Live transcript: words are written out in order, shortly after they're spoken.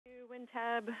Admin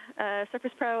tab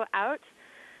Surface Pro out,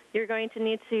 you're going to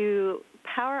need to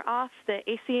power off the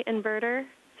AC inverter,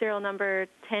 serial number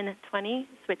 1020,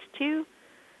 switch 2,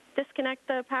 disconnect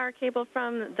the power cable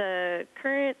from the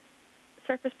current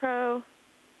Surface Pro,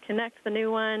 connect the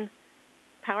new one,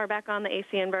 power back on the AC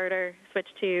inverter, switch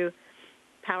to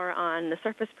power on the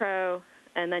Surface Pro,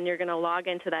 and then you're going to log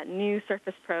into that new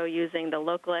Surface Pro using the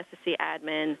local SSC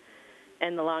admin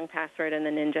and the long password and the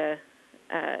Ninja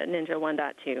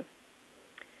 1.2.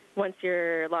 Once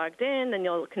you're logged in, then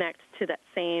you'll connect to that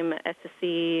same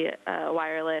SSC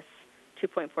wireless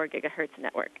 2.4 gigahertz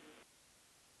network.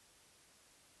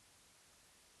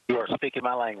 You are speaking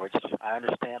my language. I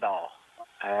understand all,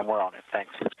 and we're on it.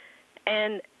 Thanks.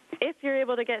 And if you're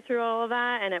able to get through all of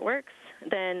that and it works,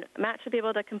 then Matt should be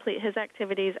able to complete his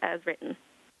activities as written.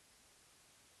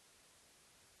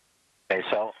 Okay,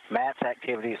 so Matt's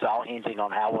activities all hinging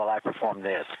on how well I perform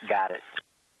this. Got it.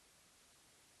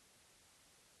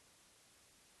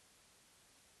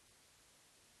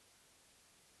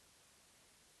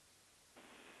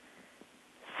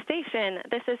 Station,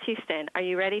 this is Houston. Are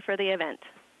you ready for the event?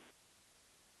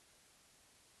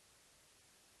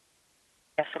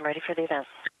 Yes, I'm ready for the event.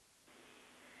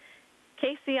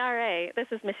 Kcra, this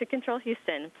is Mission Control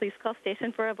Houston. Please call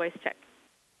station for a voice check.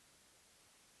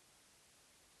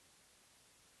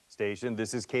 Station,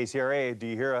 this is Kcra. Do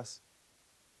you hear us?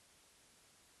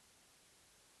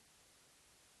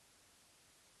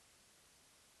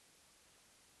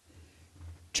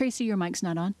 Tracy, your mic's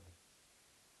not on.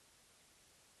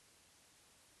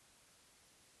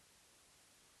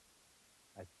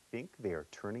 I think they are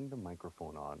turning the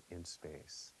microphone on in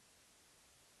space.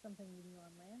 Something you knew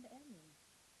on land and moon.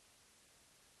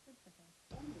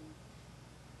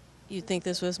 You'd think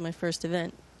this was my first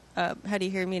event. How do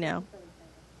you hear me now?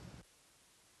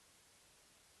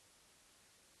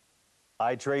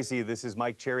 Hi, Tracy. This is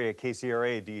Mike Cherry at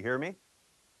Kcra. Do you hear me?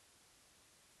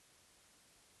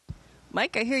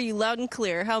 Mike, I hear you loud and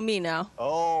clear. How me now?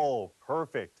 Oh,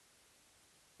 perfect.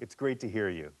 It's great to hear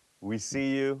you. We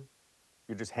see you.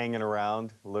 You're just hanging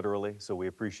around, literally, so we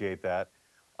appreciate that.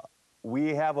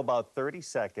 We have about 30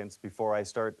 seconds before I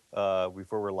start,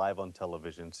 before we're live on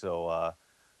television. So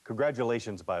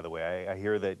congratulations, by the way. I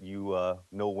hear that you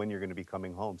know when you're going to be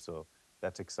coming home, so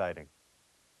that's exciting.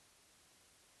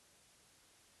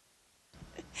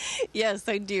 Yes,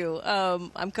 I do.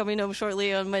 I'm coming home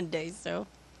shortly on Monday, so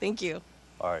thank you.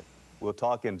 All right. We'll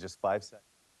talk in just 5 seconds.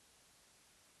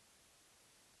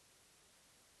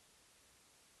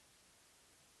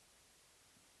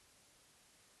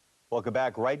 Welcome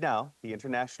back. Right now, the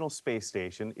International Space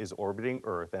Station is orbiting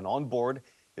Earth, and on board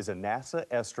is a NASA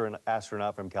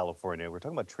astronaut from California. We're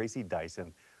talking about Tracy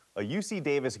Dyson, a UC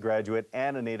Davis graduate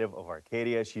and a native of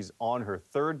Arcadia. She's on her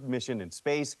third mission in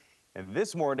space, and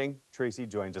this morning, Tracy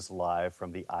joins us live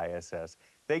from the ISS.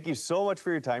 Thank you so much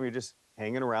for your time. You're just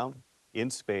hanging around in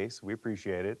space. We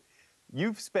appreciate it.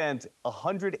 You've spent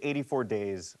 184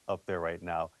 days up there right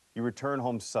now. You return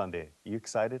home Sunday. You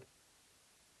excited?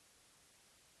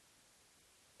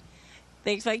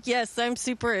 Thanks, Mike. Yes, I'm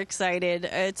super excited.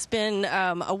 It's been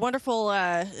a wonderful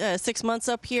 6 months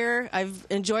up here. I've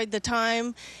enjoyed the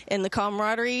time and the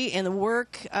camaraderie and the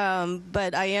work,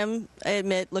 but I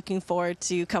admit, looking forward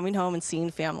to coming home and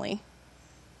seeing family.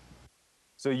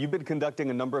 So you've been conducting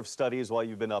a number of studies while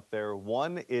you've been up there.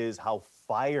 One is how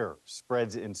fire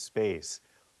spreads in space.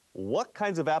 What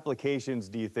kinds of applications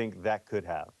do you think that could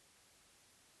have?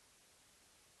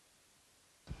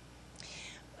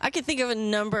 I could think of a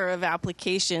number of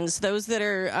applications. Those that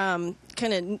are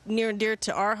kind of near and dear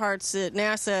to our hearts at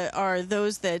NASA are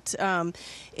those that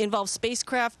involve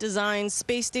spacecraft design,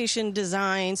 space station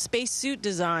design, spacesuit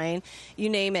design, you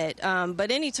name it. But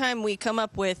anytime we come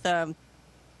up with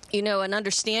you know, an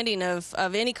understanding of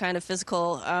any kind of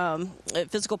physical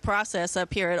process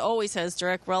up here, it always has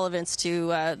direct relevance to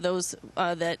those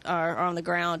that are on the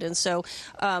ground. And so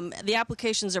the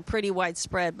applications are pretty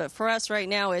widespread. But for us right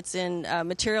now, it's in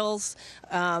materials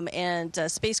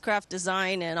and spacecraft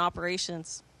design and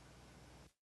operations.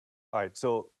 All right,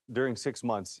 so during 6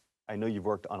 months, I know you've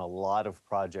worked on a lot of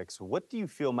projects. What do you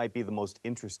feel might be the most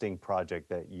interesting project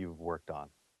that you've worked on?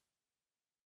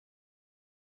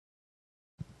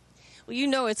 Well, you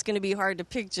know it's going to be hard to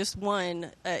pick just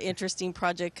one interesting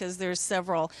project because there's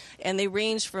several, and they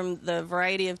range from the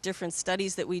variety of different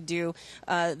studies that we do,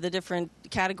 the different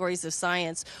categories of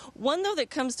science. One, though, that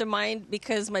comes to mind,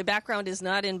 because my background is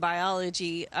not in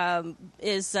biology,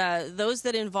 is those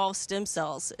that involve stem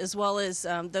cells, as well as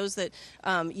those that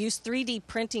use 3D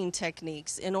printing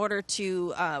techniques in order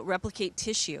to replicate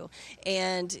tissue.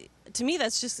 And to me,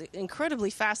 that's just incredibly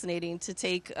fascinating to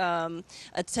take a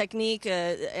technique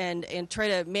and try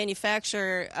to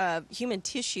manufacture human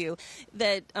tissue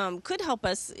that could help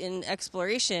us in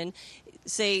exploration,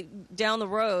 say down the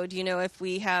road, you know, if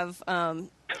we have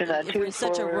if we're in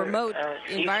such a remote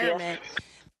environment,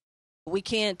 we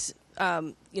can't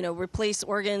you know, replace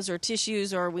organs or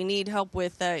tissues, or we need help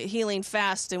with healing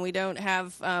fast and we don't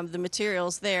have the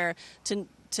materials there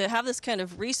to have this kind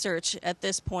of research at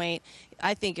this point,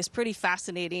 I think is pretty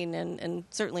fascinating and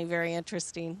certainly very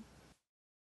interesting.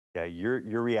 Yeah,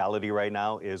 your reality right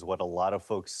now is what a lot of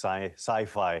folks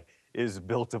sci-fi is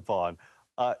built upon.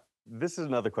 This is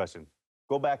another question.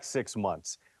 Go back 6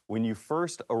 months. When you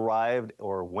first arrived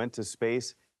or went to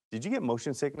space, did you get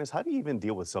motion sickness? How do you even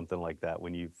deal with something like that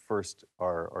when you first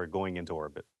are going into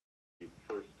orbit?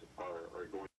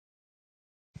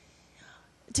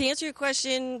 To answer your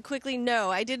question quickly, no,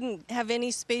 I didn't have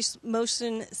any space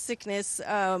motion sickness.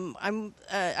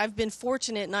 I've been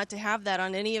fortunate not to have that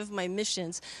on any of my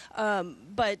missions.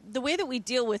 But the way that we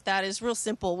deal with that is real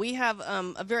simple. We have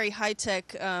a very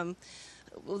high-tech,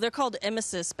 well, they're called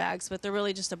emesis bags, but they're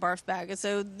really just a barf bag. And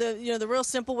so the real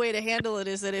simple way to handle it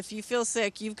is that if you feel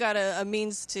sick, you've got a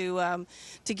means to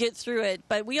get through it.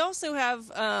 But we also have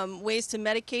ways to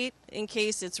medicate in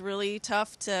case it's really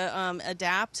tough to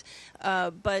adapt.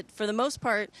 But for the most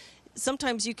part,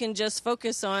 sometimes you can just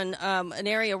focus on an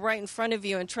area right in front of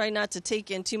you and try not to take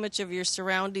in too much of your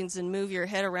surroundings and move your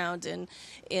head around in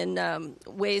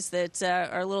ways that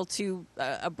are a little too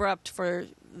abrupt for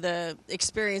the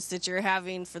experience that you're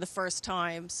having for the first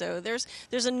time. So there's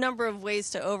a number of ways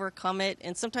to overcome it,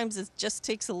 and sometimes it just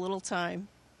takes a little time.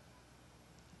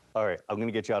 All right, I'm going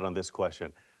to get you out on this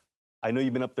question. I know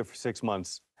you've been up there for 6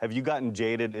 months. Have you gotten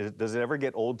jaded? Does it ever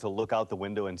get old to look out the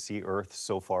window and see Earth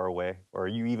so far away? Or are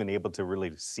you even able to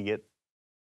really see it?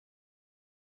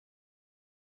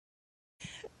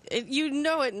 You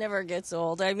know it never gets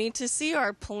old. I mean, to see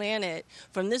our planet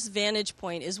from this vantage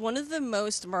point is one of the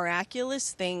most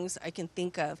miraculous things I can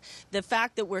think of. The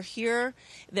fact that we're here,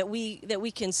 that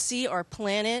we can see our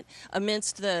planet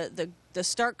amidst the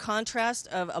stark contrast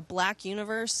of a black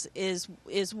universe is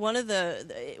one of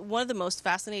the most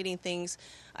fascinating things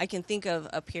I can think of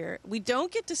up here. We don't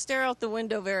get to stare out the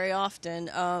window very often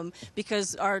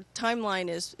because our timeline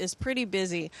is pretty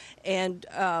busy, and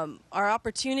our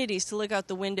opportunities to look out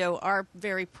the window are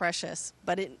very precious,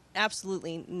 but it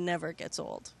absolutely never gets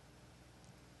old.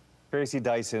 Tracy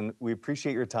Dyson, we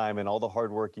appreciate your time and all the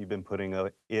hard work you've been putting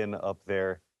in up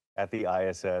there at the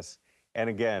ISS. And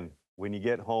again, when you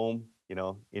get home, you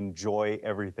know, enjoy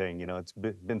everything. You know, it's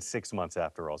been 6 months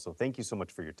after all. So thank you so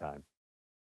much for your time.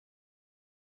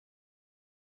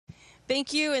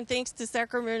 Thank you, and thanks to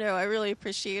Sacramento. I really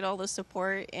appreciate all the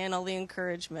support and all the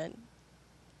encouragement.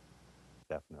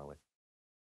 Definitely.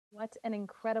 What an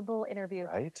incredible interview.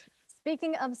 Right?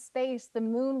 Speaking of space, the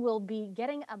moon will be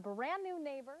getting a brand new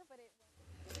neighbor, but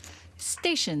it...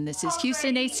 Station, this is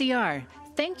Houston ACR.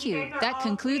 Thank you. That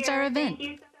concludes our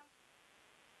event.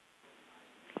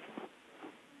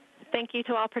 Thank you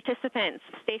to all participants.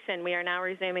 Station, we are now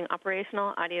resuming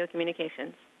operational audio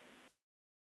communications.